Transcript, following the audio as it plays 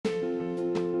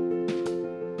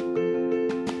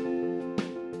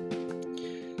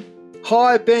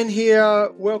Hi, Ben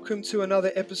here. Welcome to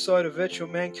another episode of Virtual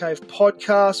Man Cave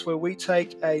podcast, where we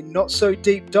take a not so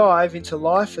deep dive into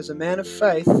life as a man of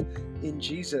faith in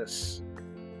Jesus.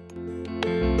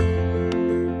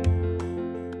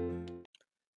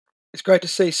 It's great to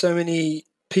see so many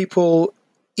people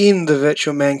in the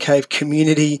Virtual Man Cave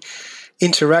community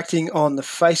interacting on the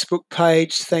Facebook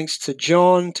page. Thanks to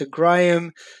John, to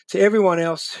Graham, to everyone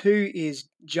else who is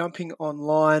jumping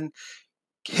online.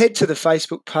 Head to the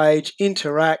Facebook page,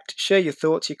 interact, share your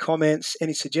thoughts, your comments,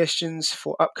 any suggestions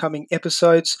for upcoming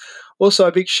episodes. Also,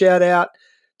 a big shout out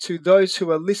to those who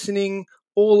are listening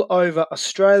all over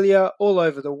Australia, all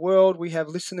over the world. We have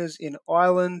listeners in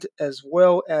Ireland as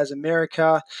well as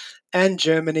America and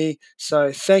Germany.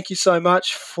 So thank you so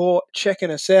much for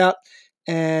checking us out,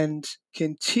 and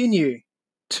continue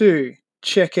to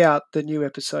check out the new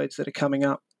episodes that are coming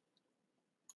up.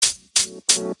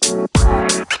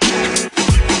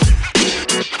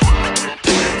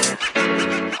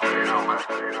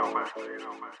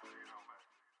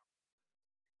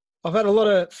 I've had a lot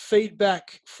of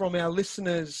feedback from our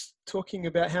listeners talking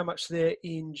about how much they're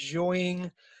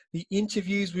enjoying the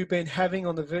interviews we've been having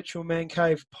on the Virtual Man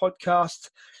Cave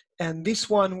podcast, and this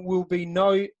one will be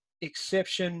no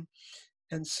exception.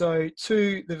 And so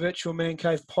to the Virtual Man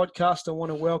Cave podcast, I want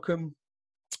to welcome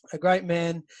a great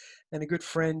man and a good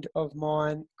friend of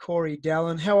mine, Corey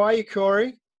Dallin. How are you,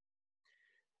 Corey?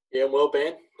 Yeah, I'm well,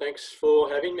 Ben. Thanks for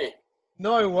having me.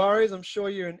 No worries. I'm sure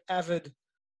you're an avid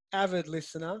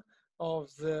listener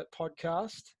of the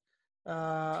podcast.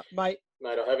 Mate,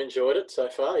 I have enjoyed it so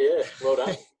far. Yeah, well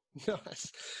done.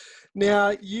 Nice.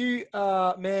 Now, you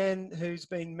are a man who's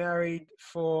been married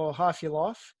for half your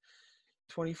life,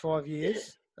 25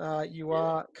 years. Yeah. You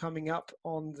are coming up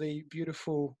on the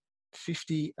beautiful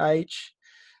 50 age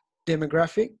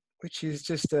demographic, which is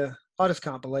I just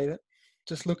can't believe it.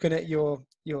 Just looking at your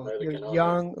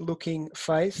young looking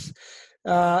face.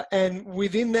 And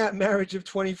within that marriage of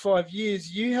 25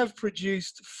 years, you have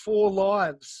produced 4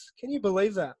 lives. Can you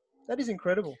believe that? That is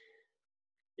incredible.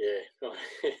 Yeah,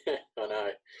 I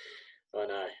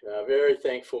know. Very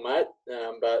thankful, mate,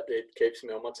 but it keeps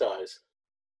me on my toes.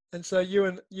 And so you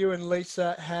and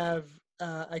Lisa have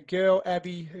a girl,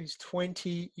 Abby, who's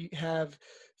 20. You have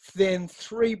then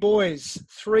 3 boys,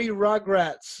 3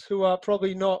 rugrats, who are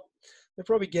they're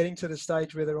probably getting to the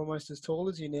stage where they're almost as tall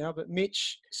as you now, but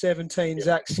Mitch, 17, yep.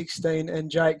 Zach, 16,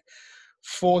 and Jake,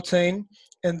 14.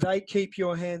 And they keep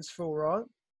your hands full, right?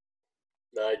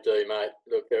 They do, mate.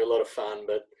 Look, they're a lot of fun,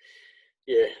 but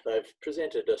yeah, they've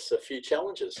presented us a few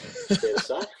challenges, fair to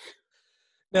say.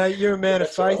 Now, you're a man of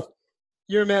faith. Right.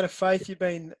 You're a man of faith. You've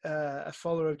been a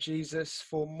follower of Jesus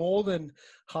for more than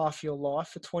half your life,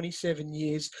 for 27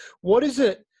 years. What is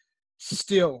it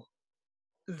still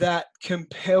that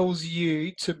compels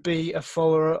you to be a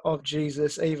follower of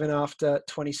Jesus even after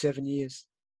 27 years?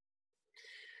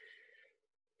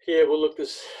 Yeah, well, look,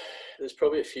 there's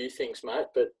probably a few things, mate,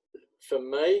 but for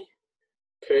me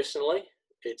personally,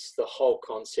 it's the whole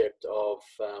concept of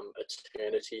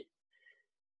eternity.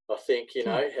 I think,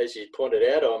 as you pointed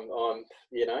out, I'm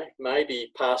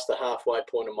maybe past the halfway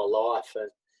point of my life,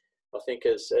 and I think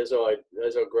as I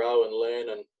grow and learn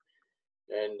and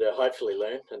hopefully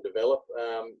learn and develop,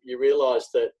 you realise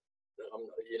that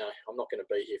I'm not going to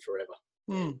be here forever.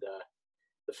 And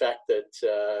the fact that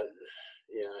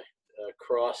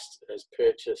Christ has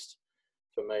purchased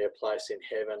for me a place in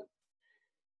heaven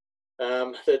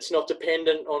that's not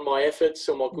dependent on my efforts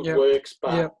or my good works,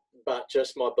 but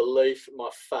just my belief, my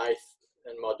faith,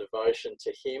 and my devotion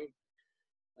to Him,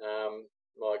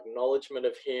 my acknowledgement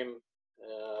of Him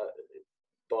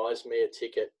buys me a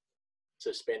ticket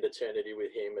to spend eternity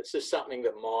with Him. It's just something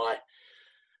that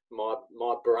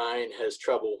my brain has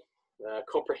trouble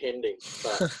comprehending,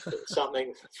 but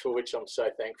something for which I'm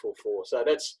so thankful for. So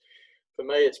that's, for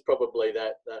me, it's probably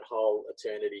that whole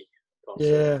eternity concept.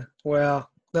 Yeah, wow.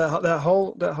 That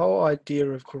whole idea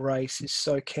of grace is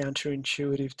so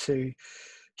counterintuitive to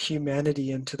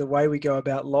humanity and to the way we go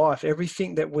about life.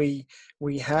 Everything that we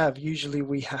have, usually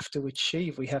we have to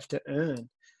achieve, we have to earn.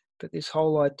 But this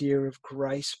whole idea of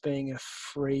grace being a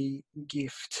free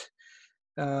gift,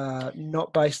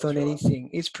 not based on anything,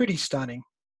 is pretty stunning.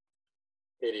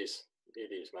 It is,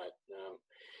 mate.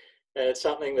 And it's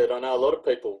something that I know a lot of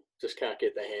people just can't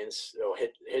get their hands or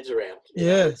heads around.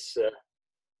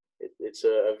 It's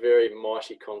a very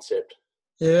mighty concept.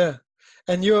 Yeah.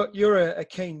 And you're a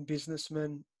keen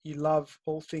businessman. You love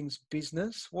all things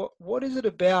business. What is it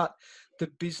about the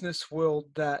business world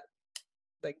that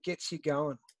gets you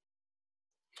going?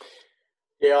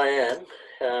 Yeah, I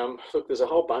am. Look, there's a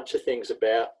whole bunch of things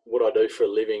about what I do for a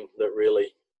living that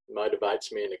really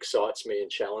motivates me and excites me and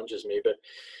challenges me. But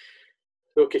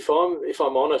look, if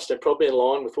I'm honest, and probably in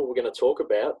line with what we're going to talk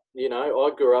about,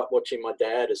 I grew up watching my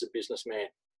dad as a businessman.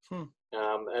 And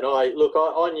I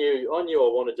knew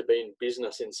I wanted to be in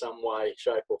business in some way,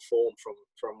 shape, or form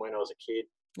from when I was a kid.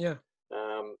 Yeah.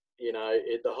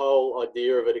 The whole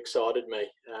idea of it excited me.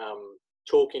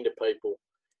 Talking to people,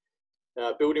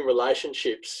 building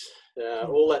relationships,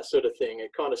 all that sort of thing.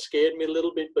 It kind of scared me a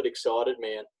little bit, but excited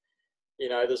me. And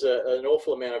there's an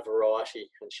awful amount of variety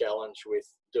and challenge with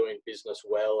doing business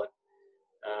well. And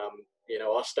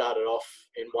I started off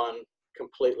in one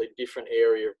completely different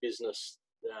area of business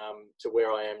to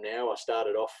where I am now. I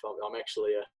started off, I'm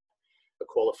actually a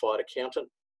qualified accountant.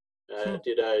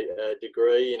 Did a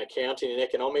degree in accounting and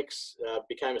economics,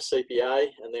 became a CPA,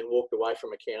 and then walked away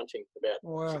from accounting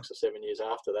about 6 or 7 years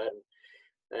after that,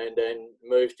 and then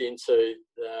moved into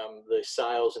the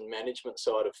sales and management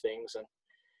side of things, and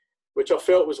which I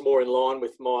felt was more in line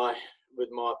with my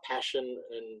passion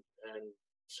and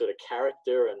sort of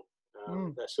character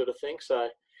and that sort of thing. So,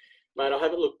 mate, I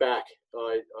haven't looked back.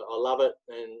 I love it.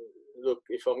 And look,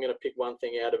 if I'm going to pick one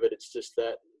thing out of it, it's just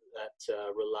that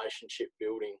relationship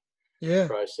building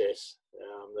process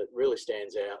that really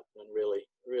stands out and really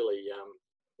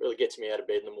gets me out of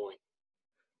bed in the morning.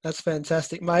 That's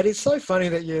fantastic, mate. It's so funny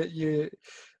that you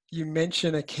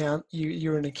mention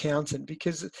you're an accountant,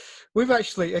 because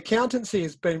accountancy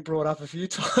has been brought up a few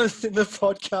times in the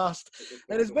podcast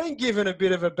and has been given a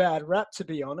bit of a bad rap, to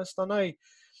be honest. I know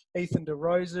Ethan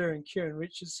DeRosa and Kieran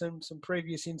Richardson, some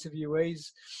previous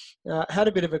interviewees, had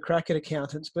a bit of a crack at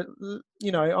accountants, but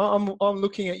I'm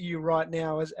looking at you right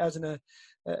now as a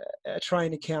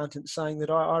trained accountant, saying that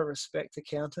I respect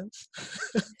accountants,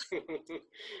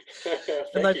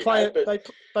 and they play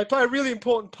a really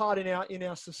important part in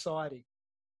our society.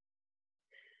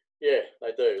 Yeah,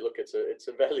 they do. Look, it's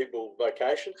a valuable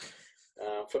vocation.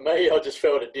 For me, I just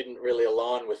felt it didn't really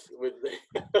align with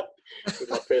with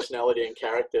my personality and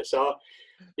character. So,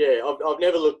 yeah, I've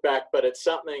never looked back, but it's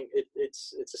something.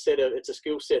 It's a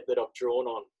skill set that I've drawn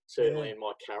on, certainly in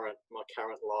my current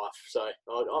life. So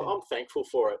I'm thankful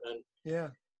for it, and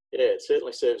it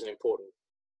certainly serves an important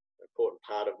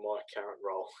part of my current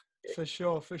role. Yeah.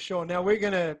 For sure. Now we're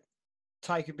going to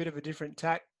take a bit of a different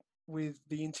tack with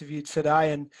the interview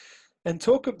today, and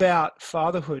talk about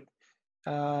fatherhood.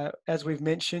 As we've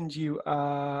mentioned, you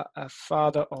are a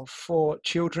father of 4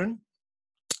 children,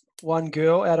 1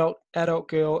 girl, adult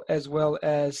girl, as well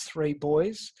as 3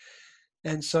 boys.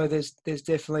 And so there's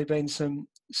definitely been some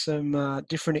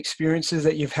different experiences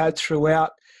that you've had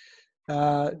throughout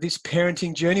this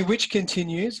parenting journey, which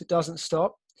continues. It doesn't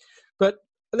stop. But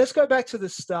let's go back to the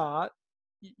start.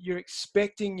 You're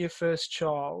expecting your first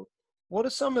child. What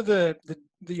are some of the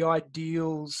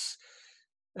ideals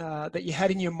that you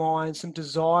had in your mind, some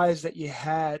desires that you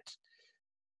had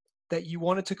that you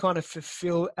wanted to kind of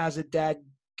fulfill as a dad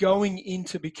going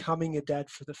into becoming a dad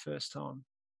for the first time?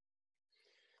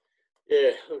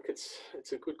 Yeah, look, it's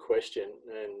a good question,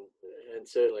 and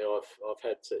certainly I've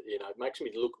had to, it makes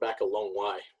me look back a long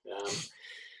way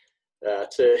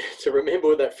to remember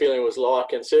what that feeling was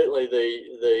like, and certainly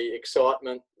the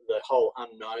excitement, the whole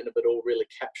unknown of it all really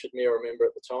captured me. I remember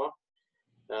at the time,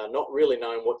 not really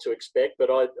knowing what to expect, but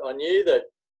I knew that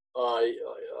I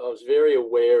was very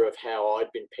aware of how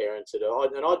I'd been parented,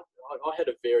 and I had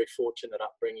a very fortunate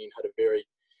upbringing, had a very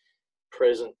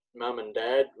present mum and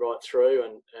dad right through,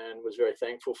 and was very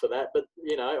thankful for that. But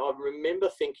I remember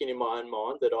thinking in my own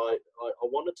mind that I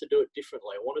wanted to do it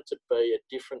differently. I wanted to be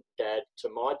a different dad to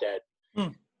my dad.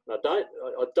 And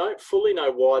I don't fully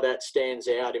know why that stands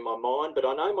out in my mind, but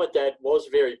I know my dad was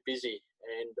very busy,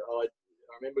 and I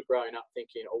remember growing up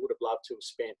thinking I would have loved to have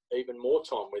spent even more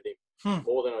time with him,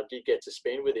 more than I did get to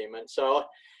spend with him. And so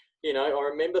I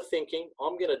remember thinking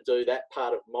I'm going to do that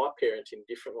part of my parenting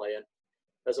differently. And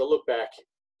as I look back,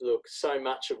 so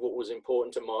much of what was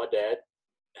important to my dad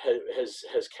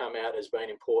has come out as being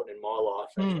important in my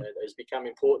life, and has become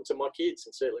important to my kids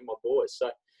and certainly my boys. So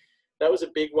that was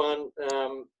a big one.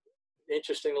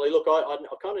 Interestingly, look, I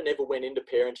kind of never went into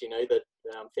parenting either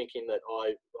thinking that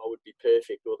I would be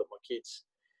perfect, or that my kids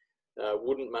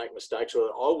wouldn't make mistakes, or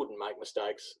that I wouldn't make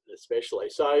mistakes especially.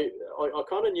 So I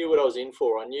kind of knew what I was in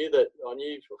for. I knew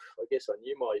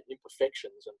my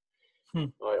imperfections, and I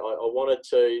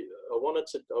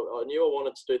knew I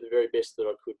wanted to do the very best that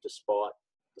I could, despite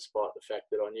the fact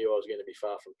that I knew I was going to be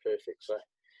far from perfect. So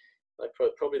they're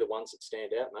probably the ones that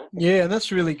stand out, mate. Yeah, and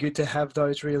that's really good to have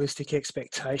those realistic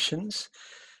expectations,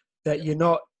 that you're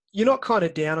not kind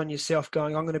of down on yourself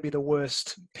going, I'm going to be the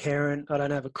worst parent, I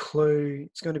don't have a clue,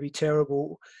 it's going to be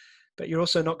terrible. But you're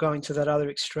also not going to that other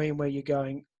extreme where you're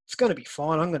going, it's going to be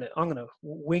fine. I'm going to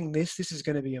wing this. This is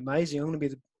going to be amazing. I'm going to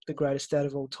be the greatest dad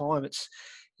of all time. It's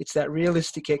that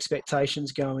realistic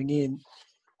expectations going in,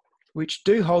 which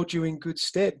do hold you in good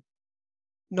stead,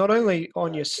 not only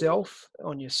on yourself,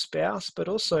 on your spouse, but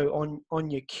also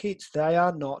on your kids. They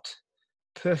are not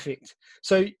perfect.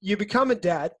 So you become a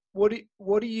dad. What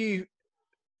do you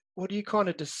kind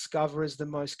of discover as the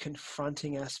most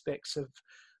confronting aspects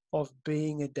of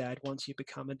being a dad once you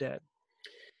become a dad?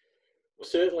 Well,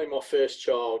 certainly my first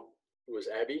child was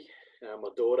Abby, my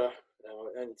daughter,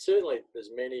 and certainly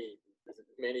as many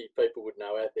people would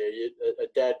know out there, a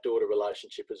dad-daughter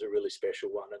relationship is a really special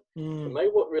one. And for me,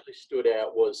 what really stood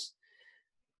out was,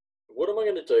 what am I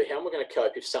going to do? How am I going to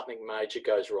cope if something major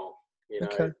goes wrong? You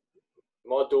know,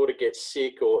 my daughter gets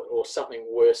sick or something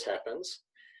worse happens,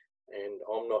 and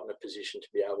I'm not in a position to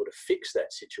be able to fix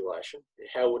that situation.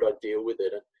 How would I deal with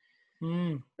it? And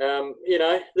you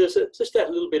know, there's just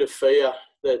that little bit of fear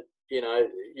that, you know,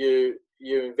 you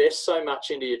invest so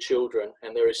much into your children,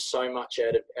 and there is so much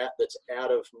that's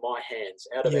out of my hands,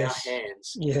 out of our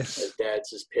hands as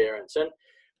dads, as parents. And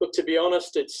look, to be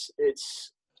honest, it's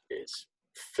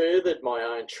furthered my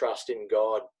own trust in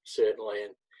God, certainly,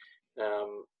 and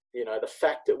you know, the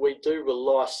fact that we do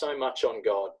rely so much on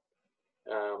God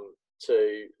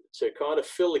to kind of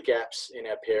fill the gaps in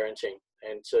our parenting,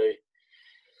 and to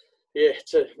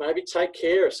maybe take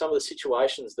care of some of the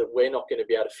situations that we're not going to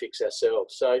be able to fix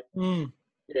ourselves. So,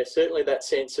 yeah, certainly that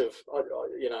sense of,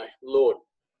 you know, Lord,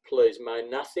 please, may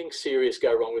nothing serious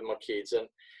go wrong with my kids. And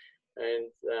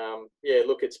yeah,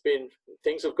 look,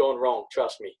 things have gone wrong.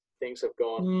 Trust me, things have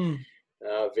gone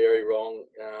very wrong,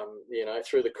 you know,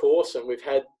 through the course. And we've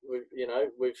had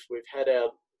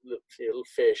our little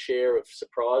fair share of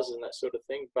surprises and that sort of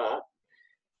thing. But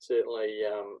certainly,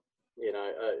 you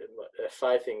know, a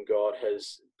faith in God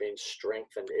has been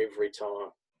strengthened every time.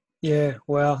 Yeah,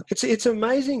 wow. It's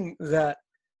amazing that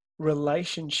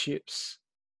relationships,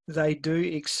 they do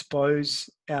expose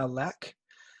our lack.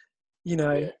 You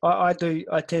know, I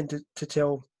tend to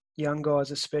tell young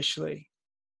guys especially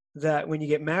that when you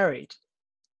get married,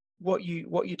 what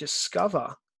you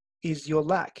discover is your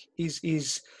lack,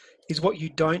 is what you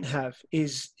don't have,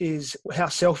 is how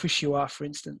selfish you are, for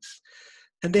instance.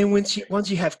 And then once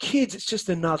you have kids, it's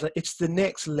the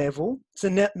next level. It's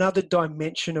another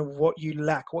dimension of what you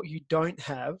lack, what you don't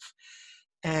have,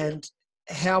 and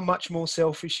how much more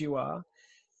selfish you are.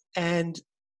 And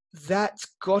that's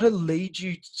got to lead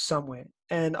you somewhere.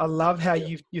 And I love how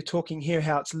you're talking here,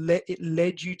 how it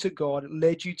led you to God. It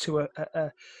led you to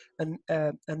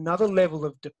another level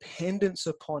of dependence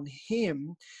upon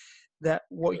Him, that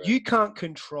what you can't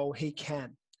control, He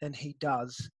can. And He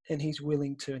does, and He's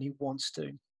willing to, and He wants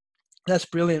to. That's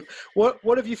brilliant.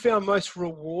 What have you found most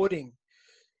rewarding,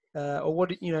 or what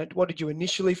did you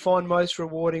initially find most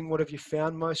rewarding? What have you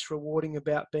found most rewarding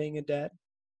about being a dad?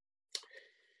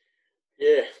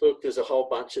 Yeah, look, there's a whole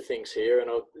bunch of things here,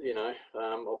 and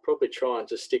I'll probably try and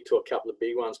just stick to a couple of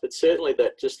big ones. But certainly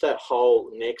that whole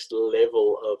next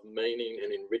level of meaning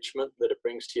and enrichment that it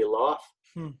brings to your life.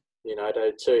 You know,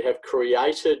 to have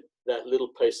created that little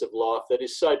piece of life that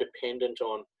is so dependent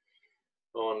on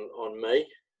me,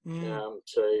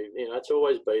 to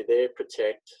always be there,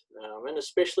 protect, and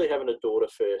especially having a daughter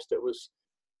first, it was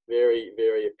very,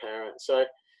 very apparent. So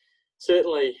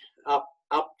certainly up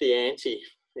the ante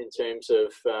in terms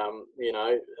of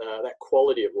that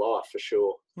quality of life, for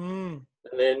sure.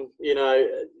 And then, you know,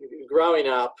 growing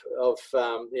up,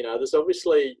 there's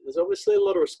obviously a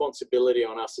lot of responsibility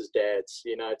on us as dads,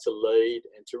 you know, to lead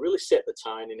and to really set the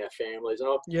tone in our families. And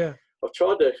I've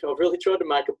really tried to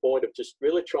make a point of just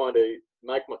really trying to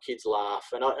make my kids laugh,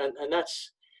 and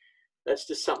that's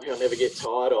just something I'll never get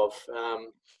tired of.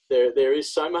 There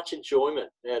is so much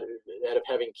enjoyment out of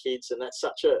having kids, and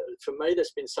for me,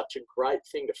 that's been such a great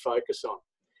thing to focus on.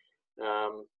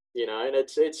 You know, and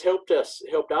it's helped our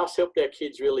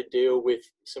kids really deal with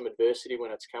some adversity when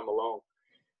it's come along.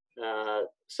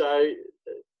 So,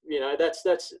 you know, that's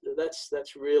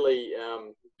really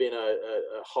been a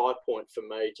high point for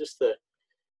me. Just the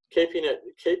keeping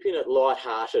it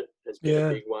lighthearted has been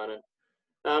a big one.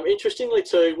 And interestingly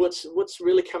too, what's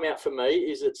really come out for me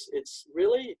is it's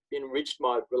really enriched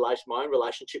my own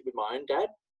relationship with my own dad.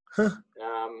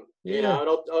 You know, and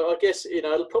I guess, you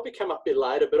know, it'll probably come up a bit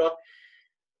later, but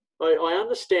I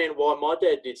understand why my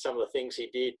dad did some of the things he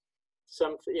did.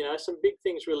 Some big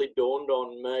things really dawned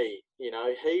on me. You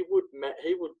know, he would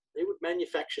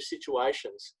manufacture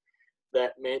situations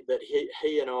that meant that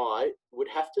he and I would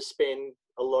have to spend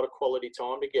a lot of quality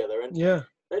time together. And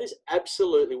that is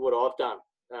absolutely what I've done.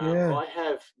 I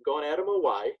have gone out of my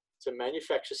way to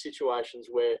manufacture situations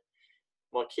where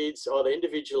my kids, either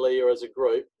individually or as a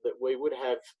group, that we would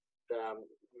have,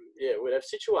 we'd have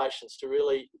situations to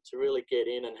really get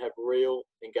in and have real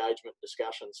engagement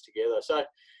discussions together. So,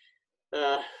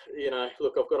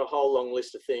 look, I've got a whole long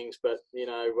list of things, but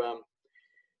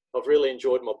I've really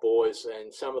enjoyed my boys,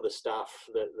 and some of the stuff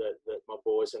that my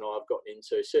boys and I have gotten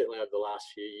into, certainly over the last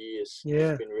few years,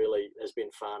 has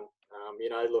been fun.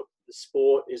 Look, the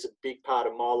sport is a big part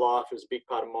of my life. It was a big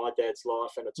part of my dad's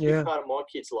life, and it's a big part of my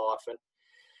kids' life. And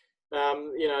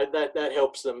that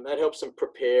helps them. That helps them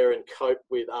prepare and cope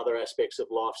with other aspects of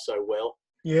life so well.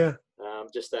 Yeah.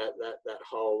 Just that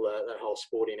whole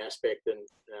sporting aspect, and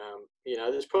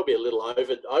there's probably a little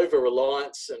over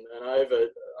reliance and over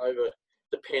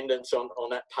dependence on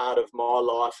that part of my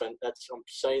life, and I'm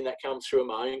seeing that come through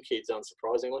my own kids,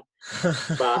 unsurprisingly.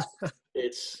 But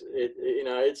it's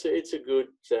a good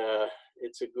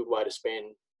way to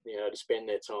spend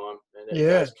their time, and it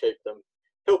does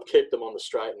help keep them on the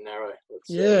straight and narrow.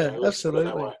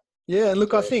 Absolutely. Yeah, and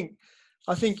look, I think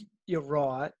you're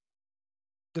right.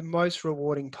 The most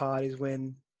rewarding part is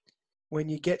when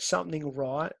you get something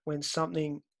right, when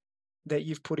something that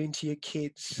you've put into your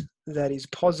kids that is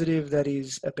positive, that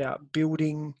is about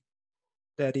building,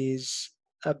 that is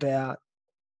about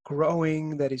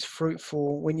growing, that is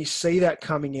fruitful. When you see that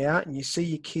coming out and you see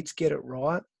your kids get it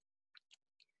right,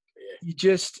 you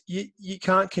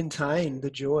can't contain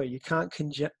the joy. You can't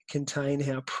contain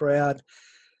how proud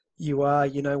you are,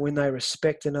 when they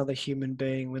respect another human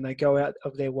being, when they go out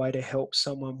of their way to help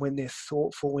someone, when they're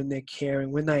thoughtful, when they're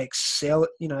caring, when they excel,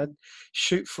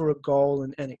 shoot for a goal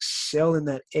and excel in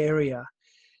that area.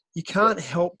 You can't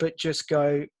help but just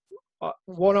go,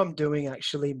 what I'm doing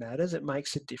actually matters. It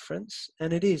makes a difference.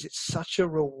 And it's such a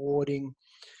rewarding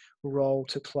role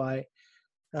to play.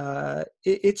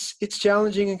 It's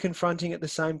challenging and confronting at the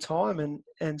same time.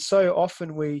 And so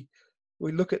often we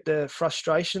look at the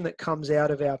frustration that comes out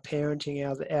of our parenting,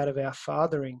 out of our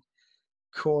fathering,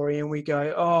 Corey, and we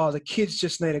go, oh, the kids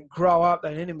just need to grow up.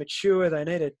 They need to mature. They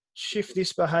need to shift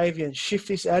this behavior and shift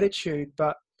this attitude.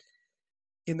 But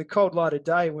in the cold light of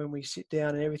day, when we sit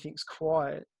down and everything's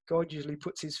quiet, God usually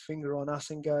puts his finger on us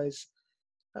and goes,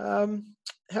 how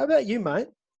about you, mate?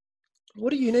 What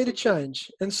do you need to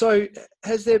change? And so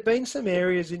has there been some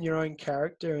areas in your own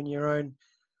character and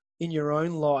in your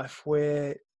own life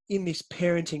where in this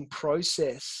parenting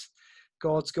process,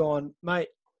 God's gone, mate,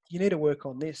 you need to work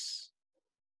on this?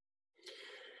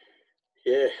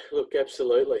 Yeah, look,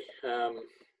 absolutely.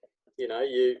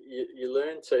 You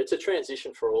learn to, it's a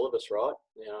transition for all of us, right?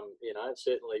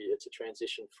 Certainly it's a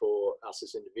transition for us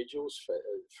as individuals,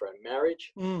 for our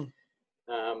marriage.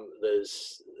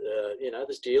 There's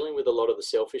dealing with a lot of the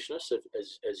selfishness,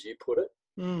 as you put it.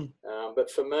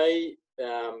 But for me,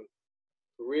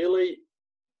 really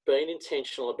being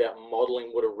intentional about modeling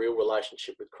what a real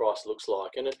relationship with Christ looks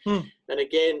like. And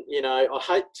again, I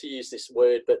hate to use this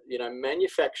word, but,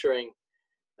 manufacturing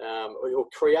or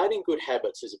creating good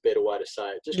habits is a better way to say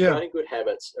it. Just creating good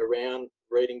habits around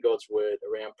reading God's word,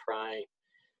 around praying,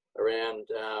 around,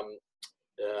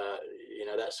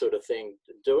 that sort of thing.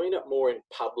 Doing it more in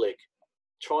public,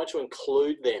 trying to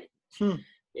include them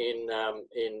in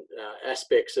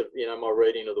aspects of my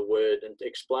reading of the word, and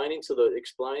explaining to the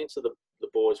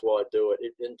boys why I do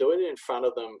it. And doing it in front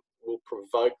of them will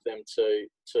provoke them to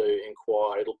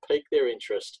inquire. It'll pique their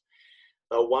interest.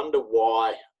 They'll wonder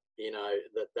why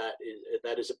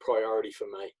that is a priority for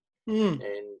me. And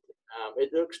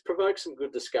it provokes some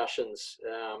good discussions,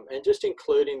 and just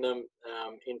including them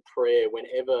in prayer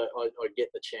whenever I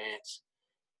get the chance.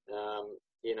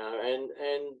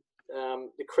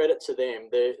 The credit to them,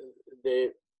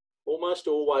 they're almost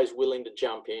always willing to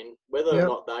jump in, whether or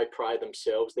not they pray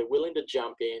themselves. They're willing to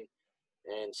jump in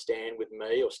and stand with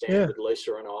me or stand with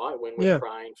Lisa and I when we're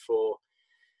praying for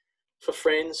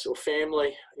friends or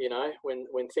family.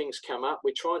 When things come up,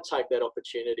 we try and take that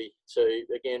opportunity to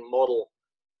again model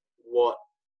what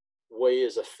we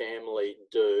as a family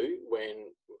do when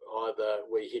either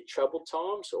we hit troubled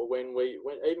times or when we're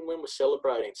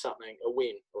celebrating something, a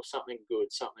win or something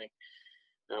good, something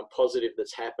positive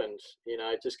that's happened.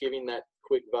 Just giving that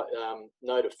quick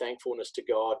note of thankfulness to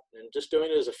God and just doing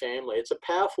it as a family. It's a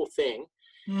powerful thing,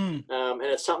 and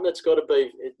it's something that's got to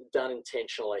be done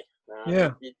intentionally.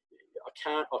 I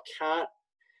can't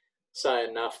say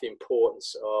enough the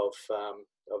importance of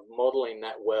modeling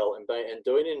that well and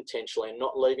doing it intentionally and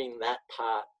not leaving that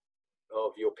part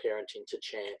of your parenting to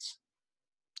chance.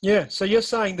 Yeah. So you're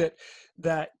saying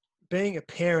that being a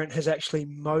parent has actually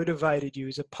motivated you,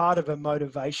 is a part of a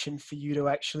motivation for you to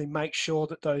actually make sure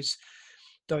that those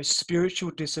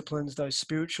spiritual disciplines, those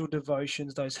spiritual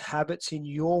devotions, those habits in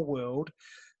your world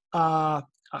are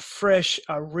are fresh,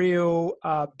 are real,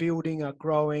 are building, are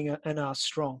growing, and are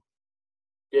strong.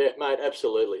 Yeah, mate,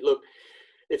 absolutely. Look,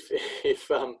 if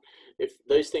if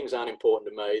these things aren't important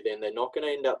to me, then they're not going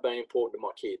to end up being important to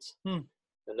my kids. Hmm.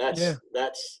 And Yeah,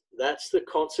 that's the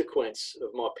consequence of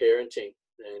my parenting.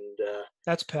 And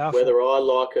that's powerful. whether I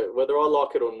like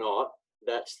it or not,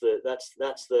 that's the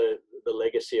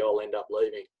legacy I'll end up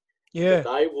leaving. That Yeah,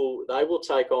 they will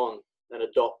take on and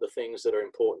adopt the things that are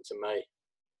important to me and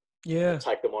yeah,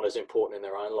 take them on as important in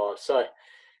their own life. So,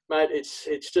 mate,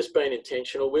 it's just been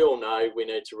intentional. We all know we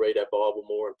need to read our Bible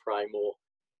more and pray more.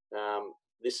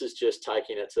 This is just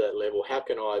taking it to that level. How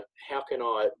can I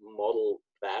model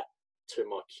that to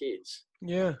my kids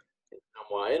yeah. in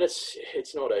some way? And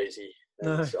it's not easy. And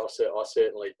No, I'm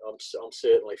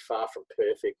certainly far from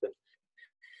perfect, and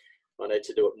I need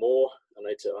to do it more. I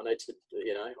need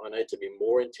to be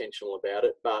more intentional about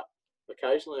it. But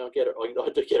occasionally I get it. I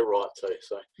do get it right too.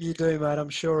 So you do, mate. I'm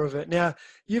sure of it. Now,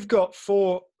 you've got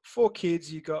four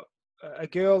kids. You've got a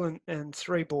girl and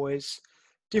three boys.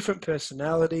 Different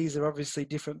personalities. They're obviously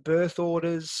different birth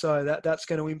orders, so that's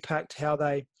going to impact how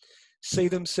they see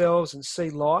themselves and see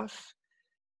life.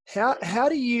 How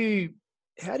do you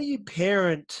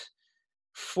parent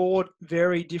four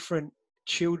very different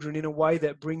children in a way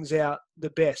that brings out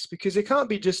the best? Because it can't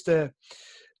be just a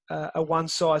one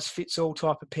size fits all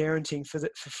type of parenting for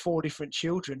four different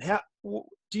children. How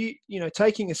do you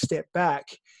taking a step back?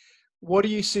 What do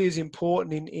you see as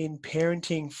important in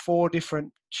parenting four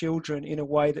different children in a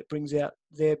way that brings out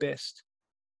their best?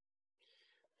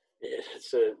 yeah,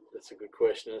 that's a good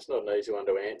question. It's not an easy one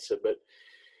to answer, but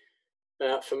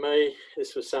for me,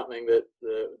 this was something that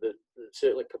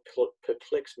certainly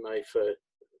perplexed me for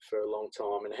a long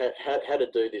time, and how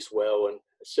to do this well. And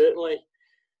certainly,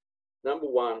 number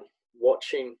one,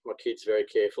 watching my kids very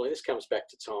carefully. This comes back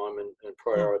to time and Hmm.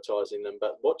 prioritizing them,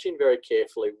 but watching very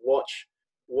carefully. Watch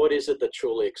what is it that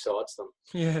truly excites them.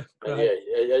 Yeah, And great.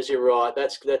 yeah, as you're right,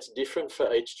 that's different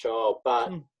for each child. But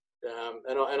Hmm.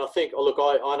 and I think, oh, look,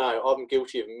 I know I'm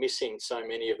guilty of missing so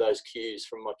many of those cues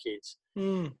from my kids,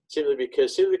 Hmm. simply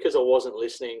because I wasn't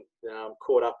listening,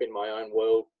 caught up in my own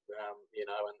world, and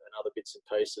other bits and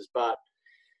pieces. But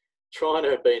trying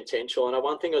to be intentional. And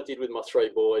one thing I did with my three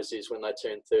boys is when they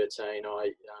turned 13,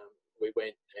 we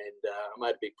went and I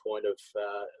made a big point of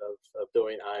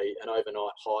doing an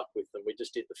overnight hike with them. We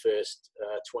just did the first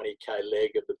 20k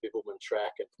leg of the Bibbulmun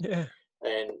track, Yeah.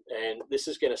 and this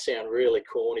is going to sound really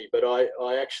corny, but I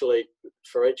actually,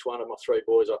 for each one of my three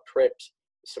boys, I prepped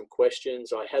some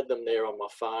questions. I had them there on my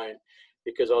phone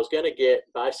because I was going to get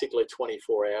basically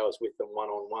 24 hours with them one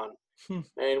on one. Hmm.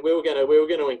 And we were going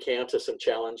to encounter some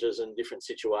challenges and different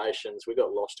situations. We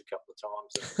got lost a couple of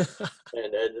times,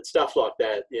 and stuff like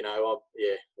that.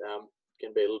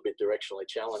 Can be a little bit directionally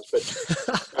challenged, but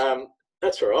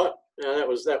that's all right. That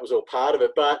was all part of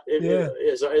it. But Yeah.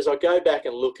 as I go back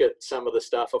and look at some of the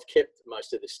stuff, I've kept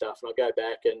most of this stuff, and I go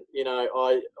back and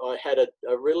I had a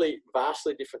really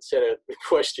vastly different set of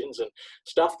questions and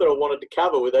stuff that I wanted to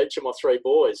cover with each of my three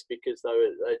boys because they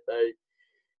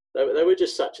were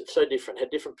just so different, had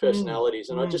different Mm, personalities,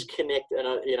 and I mm. just connect, and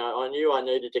I knew I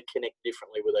needed to connect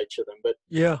differently with each of them. But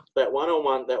Yeah. that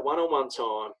one-on-one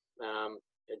time,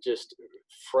 and just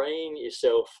freeing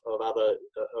yourself of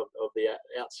the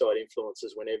outside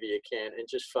influences whenever you can, and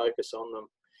just focus on them.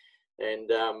 And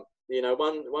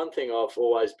one thing I've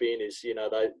always been is they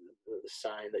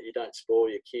saying that you don't spoil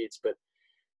your kids, but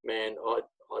man, I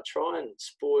try and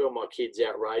spoil my kids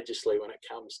outrageously when it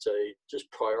comes to just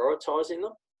prioritizing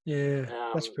them. Yeah.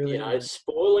 That's brilliant, mate.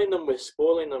 Spoiling them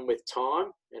with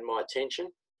time and my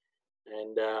attention.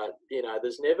 And I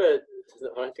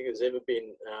don't think there's ever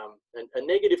been a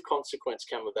negative consequence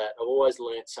come of that. I've always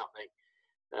learned something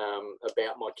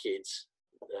about my kids,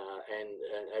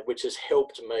 and which has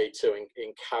helped me to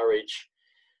encourage,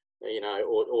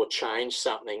 or change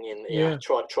something Yeah.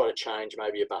 try to change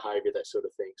maybe a behaviour, that sort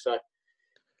of thing. So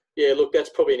yeah, look, that's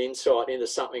probably an insight into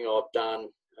something I've done.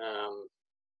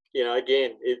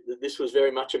 Again, this was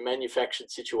very much a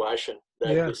manufactured situation.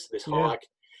 Yeah. This Yeah. hike.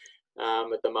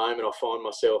 At the moment, I find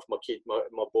myself,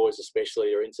 my boys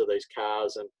especially, are into these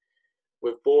cars, and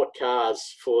we've bought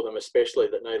cars for them, especially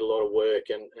that need a lot of work,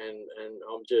 and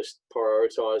I'm just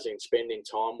prioritising spending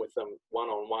time with them one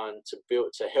on one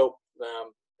to help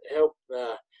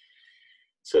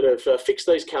sort of fix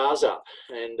these cars up,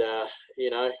 and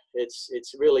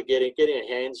it's really getting your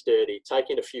hands dirty,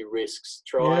 taking a few risks,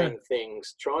 Yeah.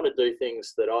 trying to do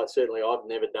things that I've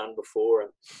never done before,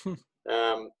 and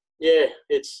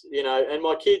it's and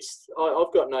my kids,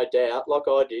 I've got no doubt, like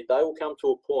I did, they will come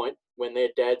to a point when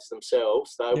they're dads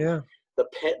themselves. Yeah.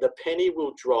 The penny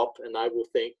will drop, and they will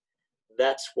think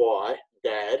that's why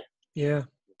Dad Yeah.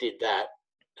 did that.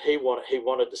 He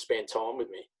wanted to spend time with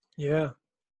me. Yeah.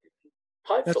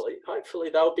 Hopefully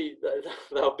they'll be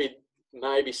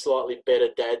maybe slightly better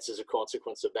dads as a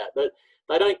consequence of that. But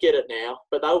they don't get it now,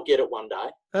 but they'll get it one day.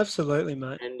 Absolutely,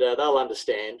 mate. And they'll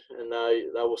understand, and they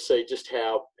will see just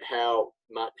how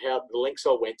the lengths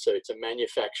I went to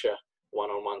manufacture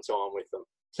one-on-one time with them.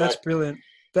 So, that's brilliant.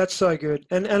 That's so good.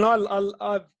 And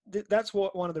that's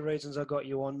one of the reasons I got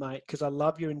you on, mate, because I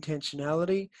love your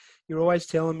intentionality. You're always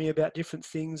telling me about different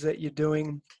things that you're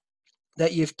doing,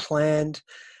 that you've planned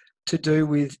to do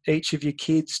with each of your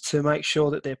kids to make sure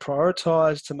that they're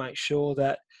prioritized, to make sure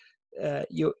that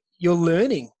you're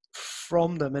learning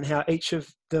from them and how each of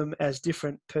them as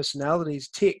different personalities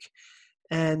tick.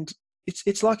 And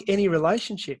it's like any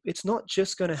relationship. It's not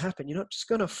just going to happen. You're not just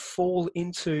going to fall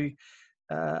into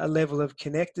a level of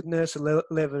connectedness, a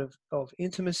level of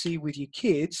intimacy with your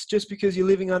kids just because you're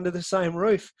living under the same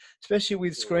roof. Especially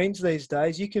with screens these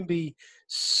days, you can be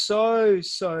you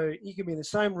can be in the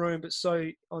same room but so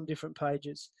on different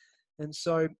pages. And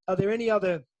so, are there any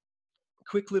other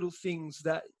quick little things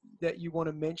that you want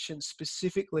to mention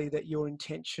specifically that you're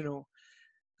intentional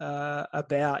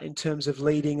about in terms of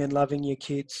leading and loving your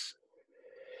kids?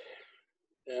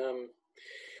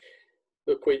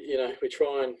 Look, we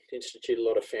try and institute a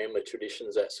lot of family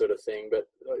traditions, that sort of thing. But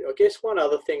I guess one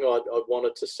other thing I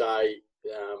wanted to say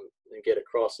and get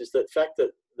across is the fact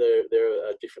that there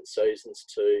are different seasons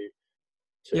to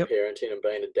parenting and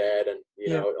being a dad. And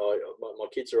my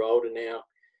kids are older now.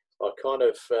 I kind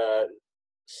of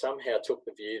somehow took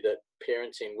the view that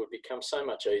parenting would become so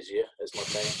much easier as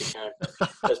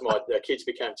my kids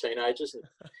became teenagers.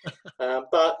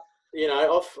 But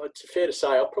it's fair to say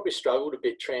I probably struggled a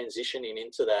bit transitioning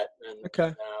into that,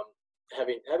 and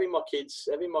having my kids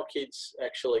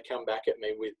actually come back at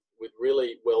me with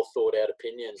really well thought out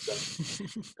opinions, and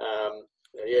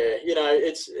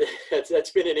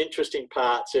it's been an interesting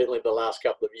part, certainly the last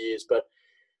couple of years. But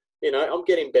I'm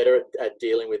getting better at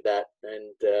dealing with that,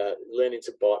 and learning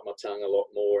to bite my tongue a lot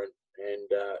more, and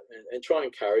try and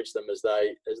encourage them as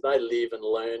they live and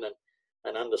learn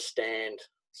and understand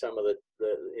some of the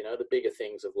bigger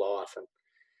things of life. And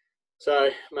so,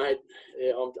 mate,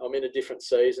 I'm in a different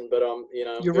season, but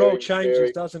your role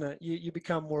changes, doesn't it? You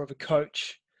become more of a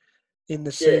coach in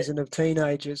the season of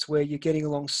teenagers, where you're getting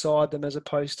alongside them as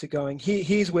opposed to going,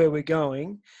 here's where we're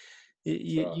going.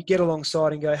 You get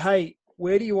alongside and go, hey,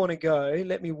 where do you want to go?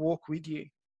 Let me walk with you.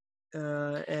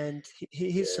 And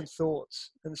here's some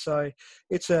thoughts. And so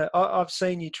I've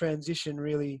seen you transition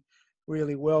really,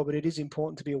 really well, but it is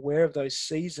important to be aware of those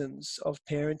seasons of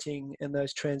parenting and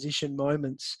those transition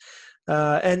moments.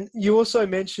 And you also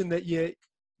mentioned that you're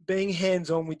being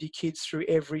hands-on with your kids through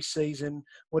every season,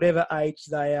 whatever age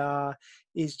they are,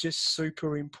 is just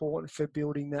super important for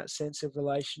building that sense of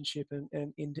relationship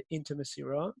and intimacy,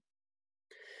 right?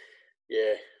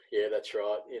 Yeah, that's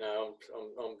right.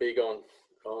 I'm big on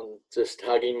just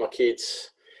hugging my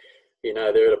kids.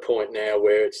 They're at a point now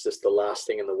where it's just the last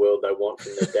thing in the world they want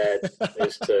from their dad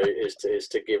is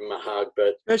to give them a hug.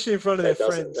 But especially in front of their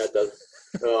friends.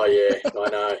 Oh yeah, I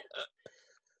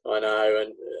know.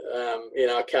 And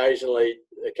occasionally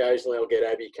I'll get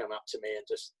Abby come up to me and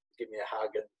just give me a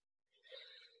hug, and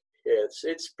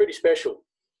it's pretty special.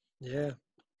 Yeah.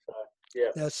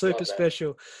 Yeah, super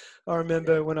special. I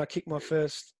remember when I kicked my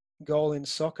first goal in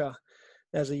soccer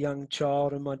as a young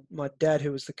child, and my dad,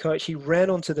 who was the coach, he ran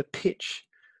onto the pitch,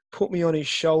 put me on his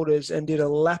shoulders and did a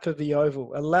lap of the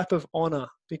oval, a lap of honor,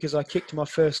 because I kicked my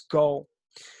first goal.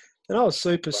 And I was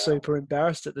super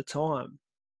embarrassed at the time.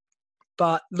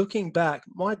 But looking back,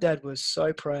 my dad was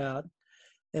so proud,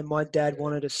 and my dad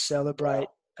wanted to celebrate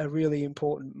a really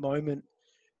important moment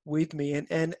with me.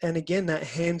 And again, that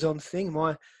hands-on thing,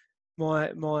 my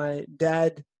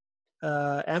dad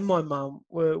and my mum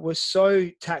were so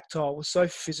tactile, were so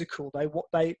physical. They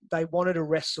wanted to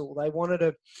wrestle, they wanted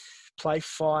to play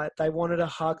fight, they wanted a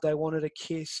hug, they wanted a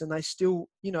kiss, and they still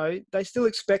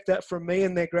expect that from me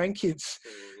and their grandkids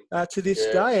to this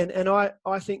day. And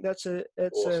I think it's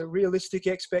awesome. A realistic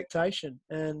expectation.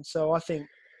 And so I think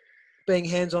being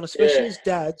hands-on, especially as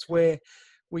dads, where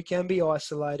we can be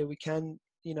isolated, we can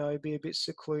be a bit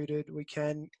secluded, we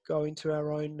can go into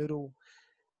our own little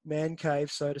man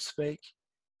cave, so to speak.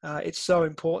 It's so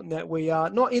important that we are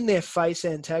not in their face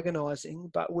antagonizing,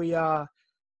 but we are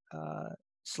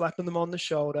slapping them on the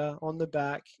shoulder, on the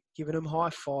back, giving them high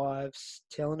fives,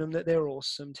 telling them that they're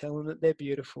awesome, telling them that they're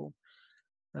beautiful.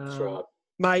 That's right.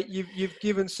 Mate, you've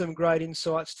given some great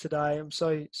insights today. I'm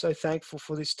so thankful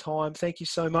for this time. Thank you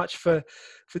so much for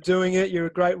doing it. You're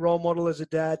a great role model as a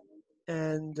dad,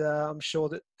 and I'm sure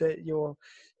that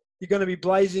you're going to be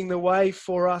blazing the way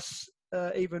for us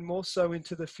even more so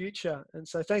into the future. And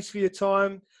so thanks for your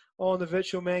time on the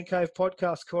Virtual Man Cave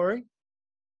podcast, Corey.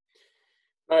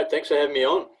 Mate, thanks for having me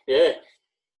on. Yeah,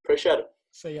 appreciate it.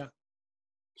 See ya.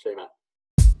 See you, mate.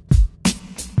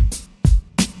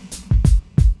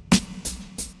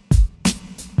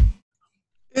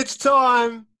 It's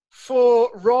time for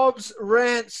Rob's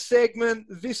rant segment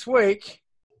this week.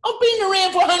 I've been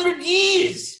around for 100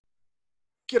 years.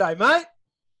 G'day, mate.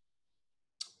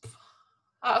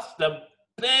 Pastor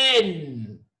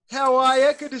Ben. How are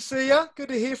you? Good to see you. Good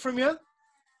to hear from you.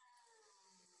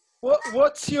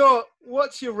 What's your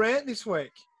rant this week?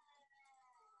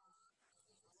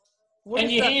 Can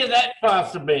you hear that,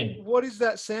 Pastor Ben? What is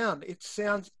that sound? It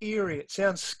sounds eerie. It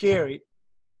sounds scary.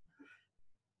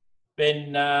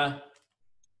 Ben,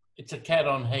 it's a cat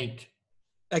on heat.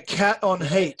 A cat on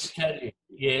heat.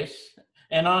 Yes.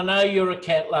 And I know you're a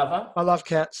cat lover. I love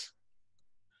cats.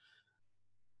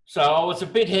 So I was a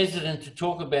bit hesitant to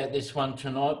talk about this one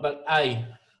tonight, but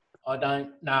I'm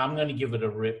going to give it a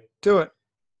rip. Do it.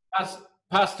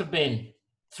 Pastor Ben,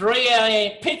 3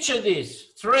 a.m., picture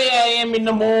this, 3 a.m. in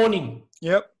the morning.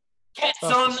 Yep. Cat's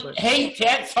on heat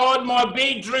outside my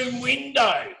bedroom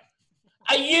window.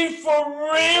 Are you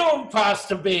for real,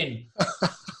 Pastor Ben?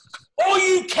 All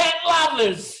you cat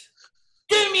lovers,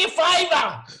 do me a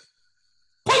favour.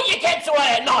 Put your cats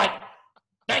away at night.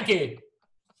 Thank you.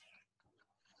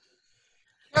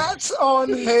 Cats on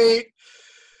heat.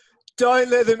 Don't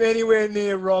let them anywhere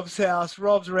near Rob's house.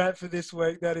 Rob's rant for this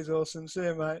week. That is awesome. See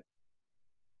you, mate.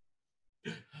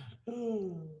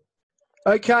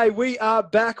 Okay, we are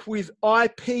back with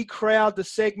IP Crowd, the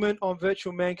segment on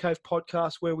Virtual Man Cave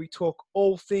podcast where we talk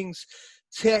all things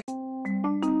tech.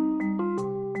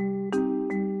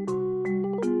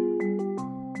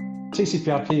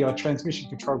 TCP/IP or Transmission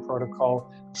Control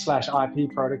Protocol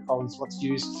 /IP protocol is what's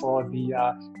used for the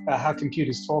how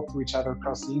computers talk to each other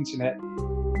across the internet.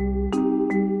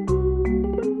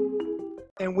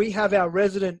 And we have our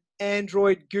resident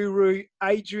Android guru,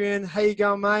 Adrian. How you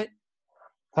going, mate?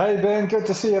 Hey, Ben. Good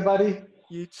to see you, buddy.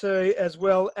 You too, as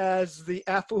well as the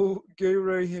Apple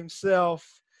guru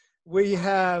himself. We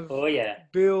have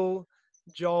Bill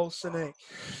Joel-Sonique.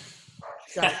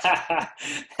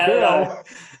 Hello.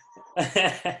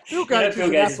 Bill Gates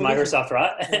is Microsoft,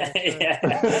 right? Yeah.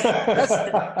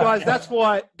 That's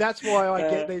why I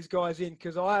get these guys in,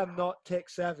 because I am not tech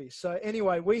savvy. So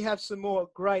anyway, we have some more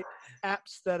great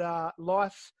apps that are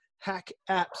life hack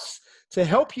apps to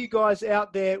help you guys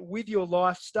out there with your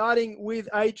life. Starting with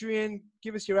Adrian,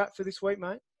 give us your app for this week,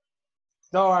 mate.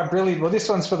 All right, brilliant. Well, this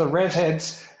one's for the rev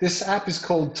heads. This app is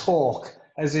called Torque,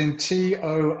 as in TORQUE.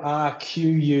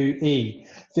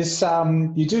 This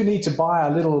you do need to buy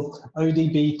a little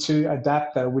ODB2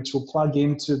 adapter, which will plug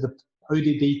into the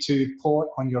ODB2 port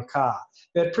on your car.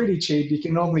 They're pretty cheap. You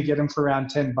can normally get them for around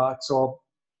 $10 or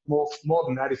more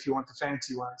than that if you want the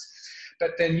fancy ones.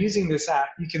 But then using this app,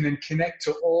 you can then connect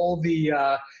to all the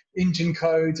engine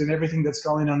codes and everything that's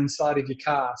going on inside of your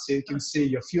car. So you can see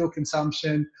your fuel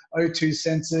consumption, O2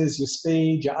 sensors, your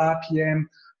speed, your RPM,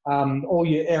 all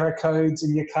your error codes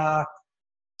in your car.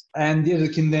 And you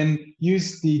can then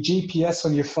use the GPS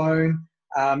on your phone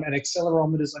and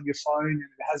accelerometers on your phone. And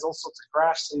it has all sorts of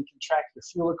graphs so you can track your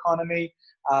fuel economy.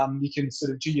 You can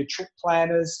sort of do your trip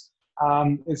planners.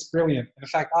 It's brilliant. In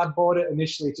fact, I bought it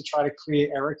initially to try to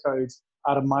clear error codes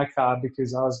out of my car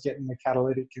because I was getting the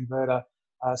catalytic converter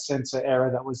sensor error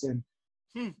that was in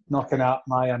knocking out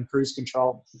my cruise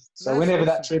control. So whenever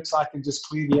that trips, I can just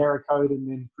clear the error code and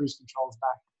then cruise control's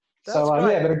back.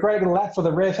 But a great little app for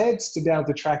the rev heads to be able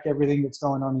to track everything that's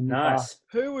going on in your car.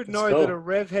 Who would know that a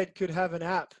rev head could have an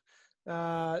app?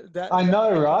 I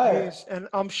know, right? And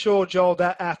I'm sure, Joel,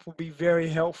 that app will be very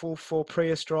helpful for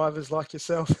Prius drivers like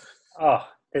yourself. Oh,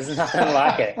 there's nothing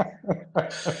like it.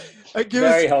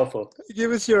 Very helpful.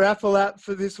 Give us your Apple app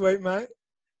for this week, mate.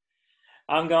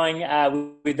 I'm going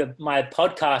with my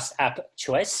podcast app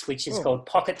choice, which is called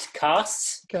Pocket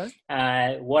Casts. Okay.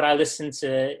 How I listen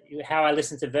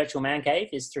to Virtual Man Cave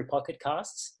is through Pocket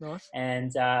Casts. Nice.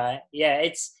 And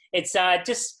it's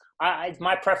just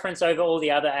my preference over all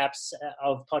the other apps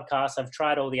of podcasts. I've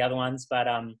tried all the other ones, but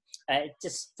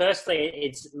firstly,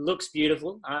 it looks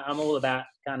beautiful. I'm all about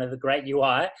kind of the great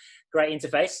UI, great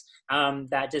interface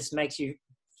that just makes you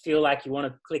feel like you want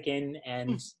to click in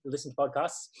and listen to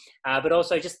podcasts, but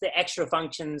also just the extra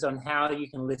functions on how you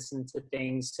can listen to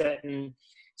things, certain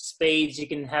speeds. You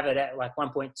can have it at like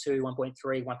 1.2, 1.3,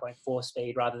 1.4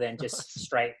 speed rather than just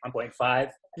straight 1.5.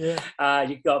 Yeah.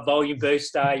 You've got volume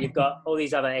booster. You've got all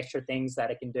these other extra things that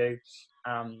it can do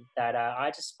that I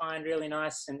just find really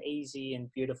nice and easy and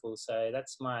beautiful. So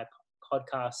that's my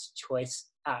podcast choice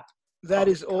app. That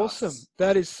is awesome.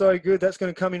 That is so good. That's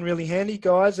going to come in really handy,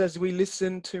 guys, as we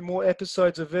listen to more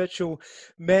episodes of Virtual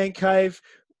Man Cave.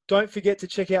 Don't forget to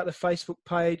check out the Facebook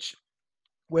page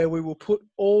where we will put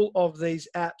all of these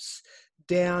apps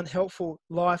down, helpful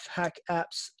life hack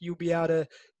apps. You'll be able to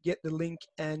get the link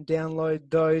and download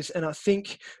those. And I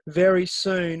think very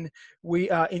soon we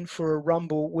are in for a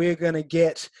rumble. We're going to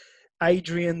get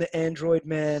Adrian, the Android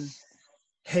man,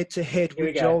 head-to-head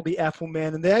with Joel, the Apple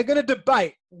man, and they're going to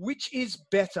debate which is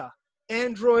better,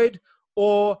 Android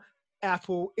or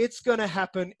Apple. It's going to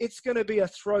happen. It's going to be a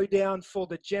throwdown for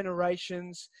the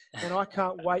generations, and I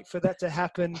can't wait for that to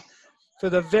happen for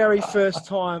the very first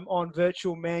time on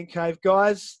Virtual Man Cave.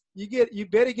 Guys, you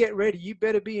better get ready. You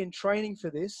better be in training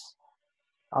for this.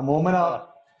 I'm warming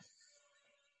up.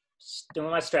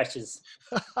 Doing my stretches.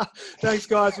 Thanks,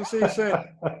 guys. We'll see you soon.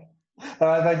 All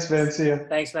right, thanks, Ben. See you.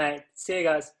 Thanks, mate. See you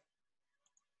guys.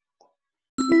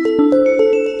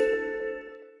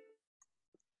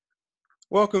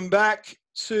 Welcome back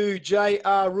to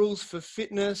JR Rules for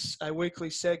Fitness, a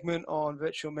weekly segment on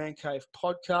Virtual Man Cave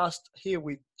podcast. Here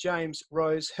with James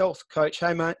Rose, health coach.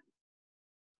 Hey, mate.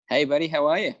 Hey, buddy. How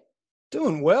are you?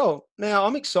 Doing well. Now,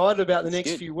 I'm excited about the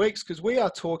next few weeks because we are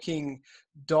talking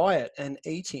diet and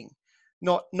eating.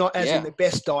 Not as in the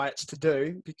best diets to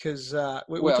do, because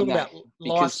we're talking about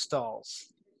lifestyles.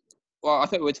 Well, I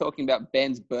thought we were talking about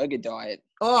Ben's burger diet.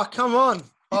 Oh, come on.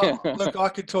 Oh, look, I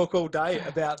could talk all day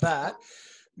about that.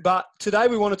 But today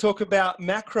we want to talk about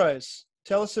macros.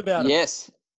 Tell us about it. Yes.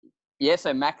 Yeah,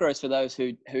 so macros, for those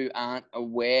who aren't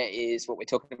aware, is what we're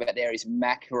talking about there is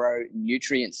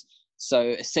macronutrients. So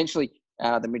essentially,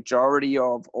 the majority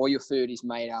of all your food is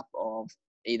made up of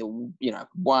either,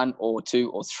 one or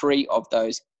two or three of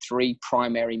those three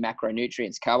primary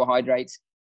macronutrients: carbohydrates,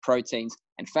 proteins,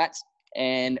 and fats.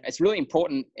 And it's really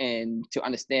important to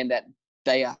understand that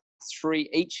they are three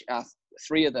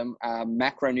of them are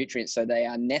macronutrients. So they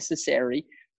are necessary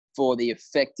for the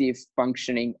effective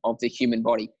functioning of the human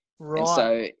body. Right. And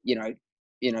so,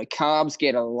 carbs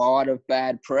get a lot of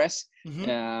bad press. Mm-hmm.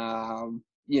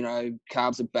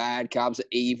 Carbs are bad, carbs are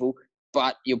evil.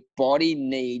 But your body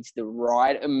needs the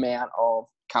right amount of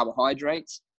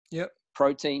carbohydrates,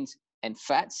 proteins, and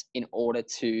fats in order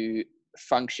to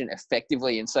function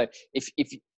effectively. And so if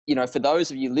for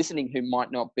those of you listening who might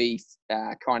not be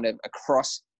kind of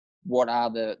across what are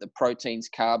the proteins,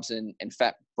 carbs, and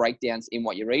fat breakdowns in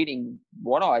what you're eating,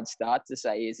 what I'd start to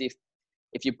say is if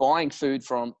you're buying food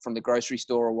from the grocery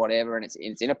store or whatever, and it's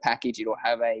in a package, it'll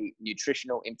have a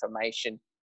nutritional information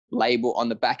label on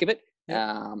the back of it.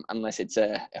 Unless it's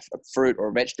a fruit or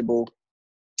a vegetable,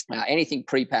 anything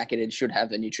pre-packeted should have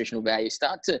the nutritional value.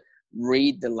 Start to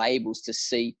read the labels to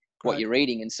see what you're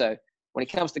eating. And so when it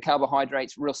comes to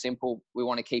carbohydrates, real simple, we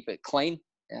want to keep it clean.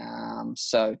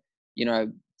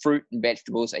 Fruit and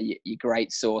vegetables are your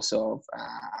great source of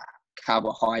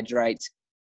carbohydrates.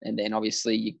 And then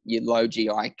obviously your low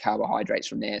GI carbohydrates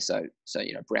from there. So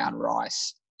brown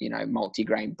rice,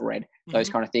 multigrain bread, those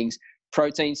kind of things.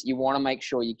 Proteins, you want to make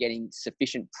sure you're getting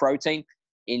sufficient protein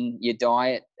in your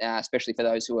diet, especially for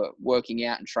those who are working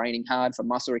out and training hard for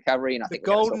muscle recovery. And I think the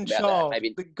golden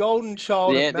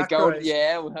child of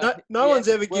macros. No one's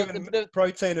ever given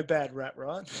protein a bad rap,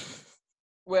 right?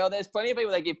 Well, there's plenty of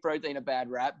people that give protein a bad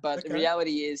rap, but the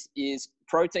reality is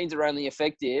proteins are only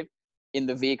effective in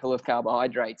the vehicle of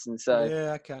carbohydrates. And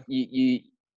so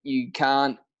you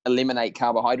can't eliminate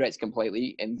carbohydrates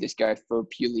completely and just go for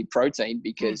purely protein,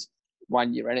 because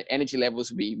one, your energy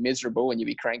levels will be miserable and you'll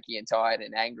be cranky and tired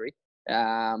and angry.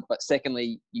 But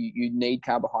secondly, you need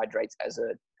carbohydrates as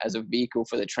a vehicle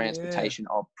for the transportation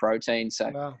of protein.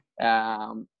 So,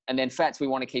 and then fats, we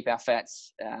want to keep our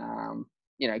fats,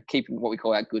 keeping what we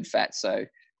call our good fats. So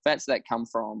fats that come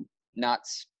from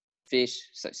nuts, fish,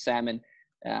 so salmon,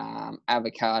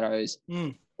 avocados,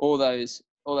 all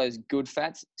those good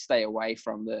fats. Stay away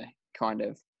from the kind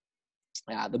of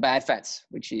the bad fats,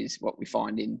 which is what we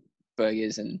find in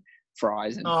burgers and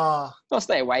fries, and not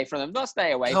stay away from them.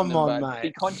 But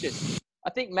be conscious. I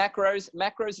think macros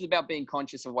is about being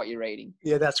conscious of what you're eating.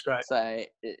 Yeah, that's great. So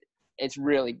it's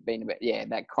really been about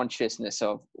that consciousness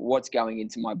of what's going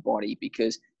into my body,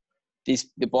 because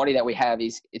the body that we have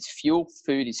it's fuel.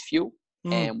 Food is fuel.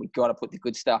 And we've got to put the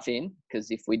good stuff in,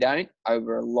 because if we don't,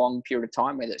 over a long period of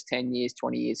time, whether it's 10 years,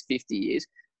 20 years, 50 years,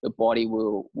 the body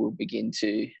will begin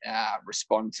to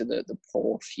respond to the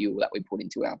poor fuel that we put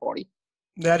into our body.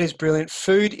 That is brilliant.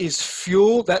 Food is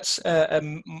fuel. That's a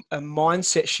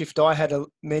mindset shift I had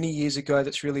many years ago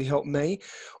that's really helped me.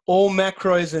 All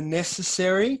macros are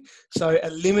necessary. So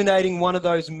eliminating one of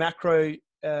those macro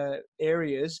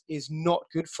areas is not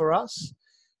good for us.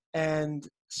 And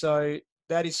so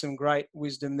that is some great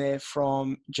wisdom there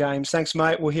from James. Thanks,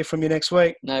 mate. We'll hear from you next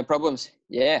week. No problems.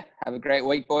 Yeah. Have a great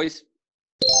week, boys.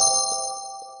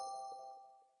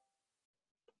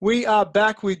 We are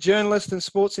back with journalist and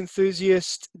sports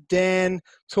enthusiast Dan,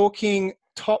 talking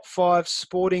top 5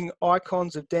 sporting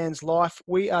icons of Dan's life.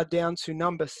 We are down to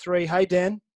number 3. Hey,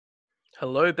 Dan.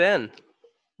 Hello, Ben.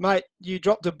 Mate, you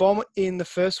dropped a bomb in the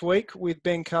first week with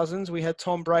Ben Cousins. We had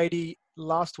Tom Brady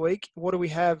last week. What do we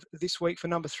have this week for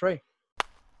number 3?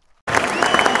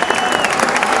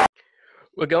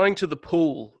 We're going to the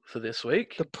pool for this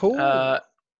week. The pool?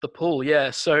 The pool,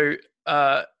 yeah. So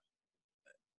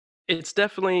it's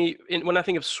definitely, when I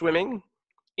think of swimming,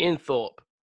 Ian Thorpe.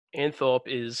 Ian Thorpe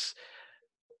is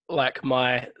like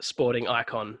my sporting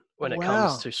icon when it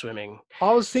comes to swimming.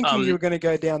 I was thinking you were going to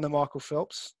go down the Michael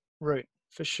Phelps route,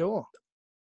 for sure.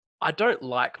 I don't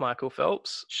like Michael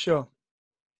Phelps. Sure.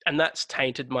 And that's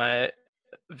tainted my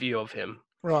view of him.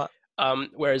 Right.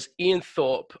 Whereas Ian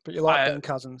Thorpe... But you like Ben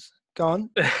Cousins. Go on.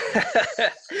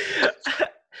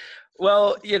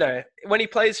 Well, you know, when he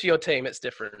plays for your team, it's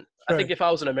different. True. I think if I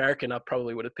was an American, I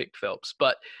probably would have picked Phelps.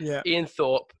 But yeah. Ian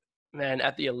Thorpe, man,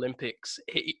 at the Olympics,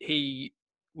 he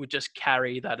would just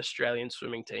carry that Australian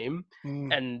swimming team.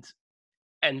 And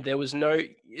there was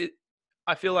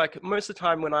I feel like most of the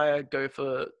time when I go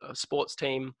for a sports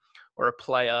team or a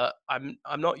player, I'm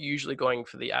not usually going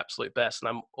for the absolute best, and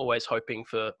I'm always hoping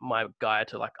for my guy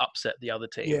to like upset the other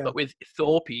team. Yeah. But with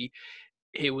Thorpe,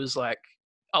 he was like,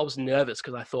 I was nervous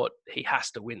because I thought he has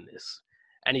to win this,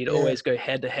 and he'd always go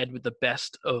head to head with the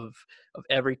best of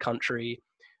every country.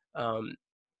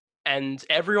 And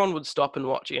everyone would stop and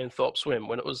watch Ian Thorpe swim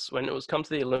when it was come to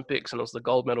the Olympics and it was the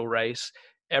gold medal race.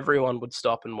 Everyone would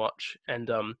stop and watch, and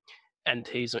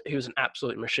he was an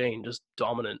absolute machine, just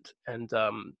dominant, and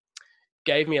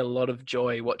gave me a lot of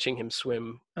joy watching him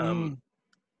swim.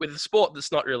 With a sport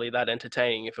that's not really that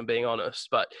entertaining, if I'm being honest,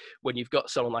 but when you've got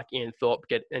someone like Ian Thorpe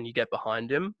you get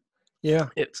behind him,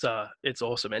 it's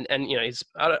awesome. And you know,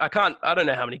 I don't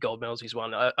know how many gold medals he's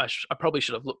won. I probably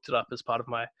should have looked it up as part of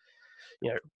my, you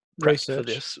know, research for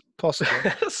this.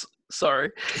 Possibly.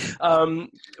 Sorry.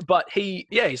 But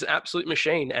he's an absolute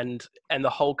machine, and the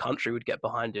whole country would get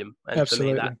behind him. And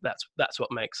Absolutely. for me, that's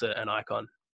what makes it an icon.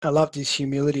 I loved his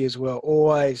humility as well.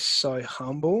 Always so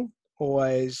humble,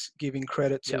 always giving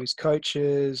credit to his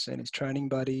coaches and his training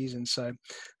buddies. And so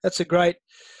that's a great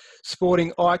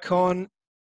sporting icon.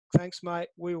 Thanks, mate.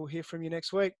 We will hear from you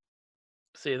next week.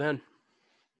 See you then.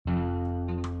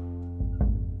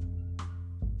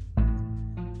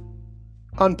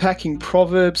 Unpacking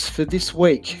Proverbs for this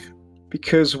week,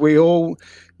 because we all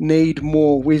need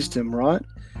more wisdom, right?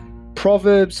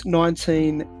 Proverbs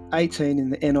 19:18 in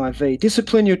the NIV.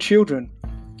 Discipline your children,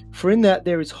 for in that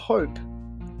there is hope.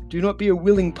 Do not be a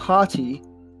willing party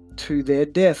to their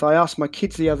death. I asked my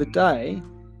kids the other day,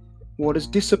 what does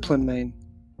discipline mean?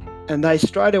 And they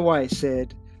straight away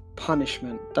said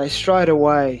punishment. They straight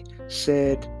away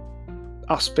said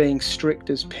us being strict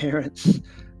as parents,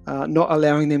 not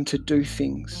allowing them to do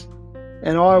things.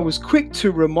 And I was quick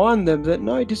to remind them that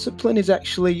no, discipline is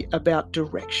actually about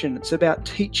direction. It's about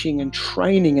teaching and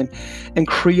training and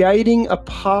creating a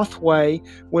pathway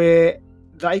where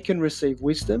they can receive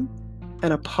wisdom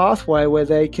and a pathway where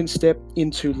they can step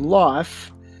into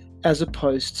life as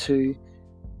opposed to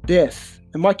death.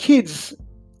 And my kids,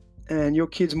 and your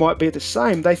kids might be the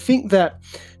same, they think that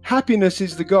happiness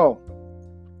is the goal.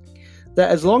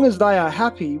 That as long as they are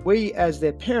happy, we as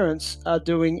their parents are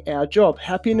doing our job.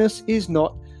 Happiness is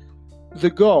not the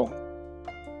goal.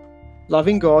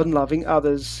 Loving God and loving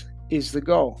others is the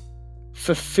goal.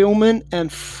 Fulfillment and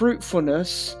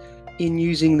fruitfulness in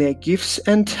using their gifts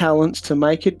and talents to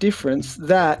make a difference,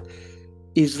 that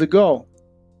is the goal.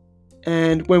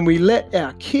 And when we let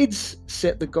our kids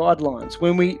set the guidelines,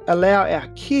 when we allow our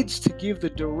kids to give the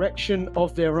direction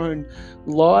of their own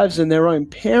lives and their own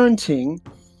parenting,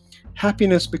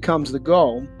 happiness becomes the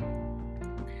goal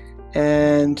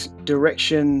and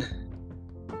direction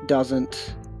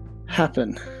doesn't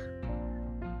happen.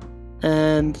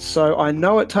 And so I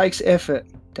know it takes effort,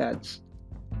 dads.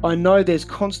 I know there's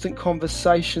constant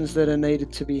conversations that are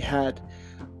needed to be had.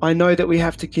 I know that we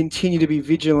have to continue to be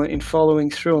vigilant in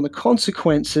following through on the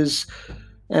consequences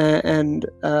and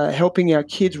helping our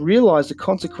kids realize the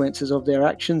consequences of their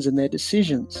actions and their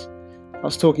decisions. I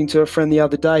was talking to a friend the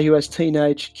other day who has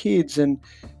teenage kids, and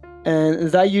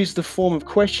they use the form of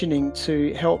questioning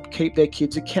to help keep their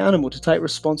kids accountable, to take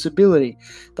responsibility.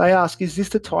 They ask, is this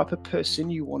the type of person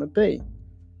you want to be?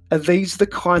 Are these the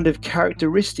kind of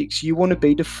characteristics you want to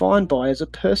be defined by as a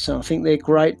person? I think they're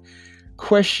great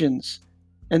questions.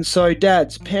 And so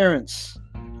dads, parents,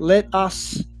 let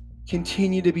us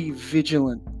continue to be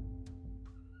vigilant,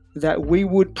 that we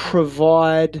would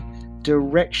provide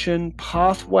direction,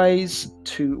 pathways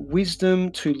to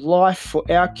wisdom, to life for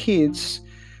our kids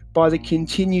by the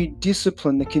continued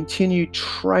discipline, the continued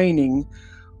training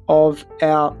of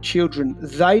our children.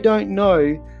 They don't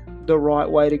know the right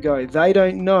way to go. They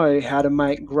don't know how to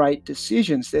make great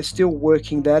decisions. They're still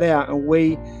working that out, and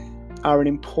we are an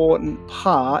important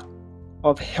part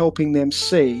of helping them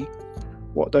see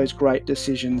what those great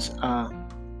decisions are.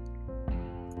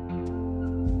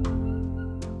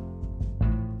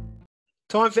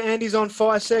 Time for Andy's On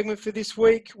Fire segment for this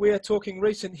week. We are talking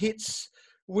recent hits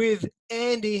with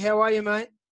Andy. How are you, mate?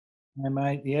 Hey,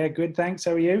 mate. Yeah, good. Thanks.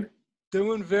 How are you?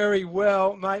 Doing very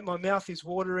well, mate. My mouth is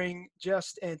watering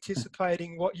just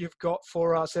anticipating what you've got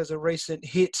for us as a recent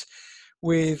hit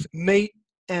with Meat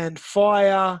and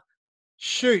Fire.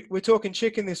 Shoot, we're talking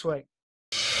chicken this week.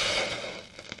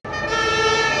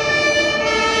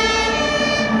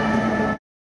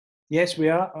 Yes, we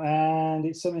are. And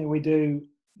it's something we do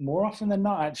more often than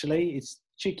not, actually. It's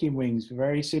chicken wings.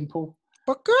 Very simple.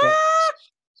 So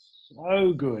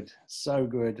good. So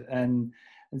good. And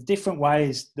there's different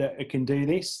ways that it can do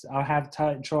this. I have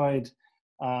tried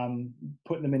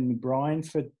putting them in the brine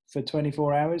for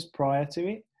 24 hours prior to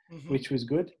it, which was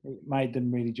good. It made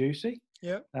them really juicy.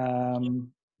 Yeah.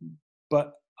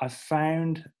 But I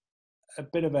found a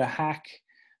bit of a hack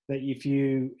that if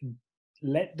you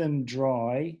let them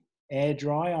dry, air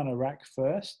dry on a rack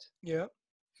first,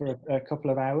 for a couple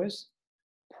of hours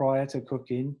prior to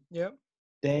cooking,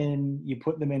 then you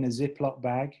put them in a Ziploc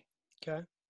bag,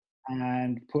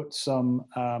 and put some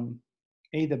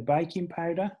either baking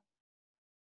powder,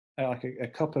 like a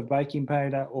cup of baking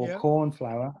powder or corn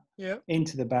flour,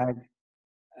 into the bag,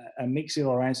 and mix it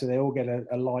all around so they all get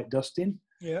a light dusting.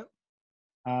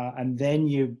 And then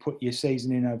you put your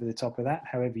seasoning over the top of that,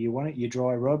 however you want it, your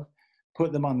dry rub,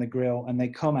 put them on the grill, and they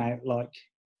come out like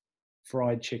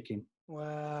fried chicken.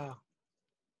 Wow.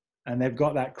 And they've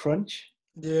got that crunch.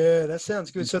 Yeah, that sounds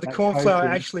good. So the corn flour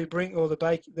actually brings the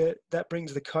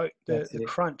coat, the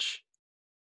crunch.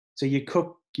 So you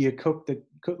cook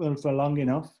them for long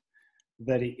enough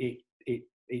that it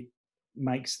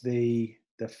makes the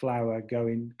flour go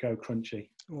crunchy.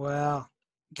 Wow,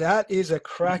 that is a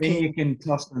cracking. Then you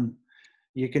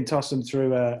can toss them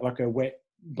through a wet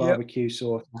barbecue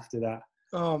sauce after that.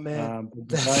 Oh man,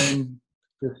 the bone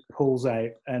just pulls out,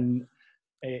 and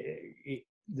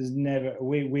there's never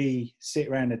we sit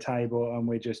around the table and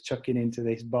we're just chucking into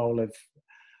this bowl of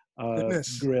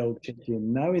grilled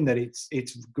chicken, knowing that it's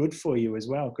good for you as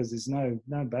well, because there's no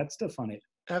bad stuff on it.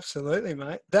 Absolutely,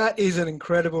 mate. That is an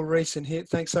incredible recent hit.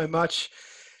 Thanks so much,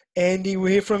 Andy.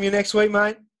 We'll hear from you next week,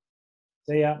 mate.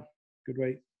 See ya. Good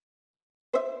week.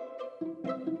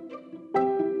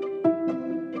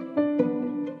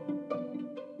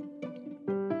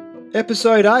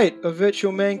 Episode 8 of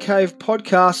Virtual Man Cave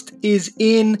podcast is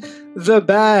in the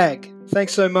bag.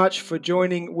 Thanks so much for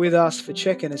joining with us, for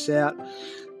checking us out.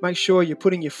 Make sure you're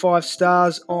putting your 5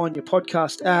 stars on your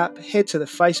podcast app. Head to the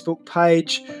Facebook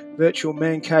page, Virtual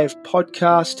Man Cave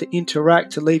Podcast, to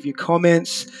interact, to leave your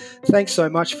comments. Thanks so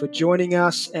much for joining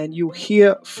us, and you'll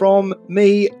hear from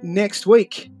me next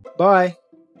week. Bye.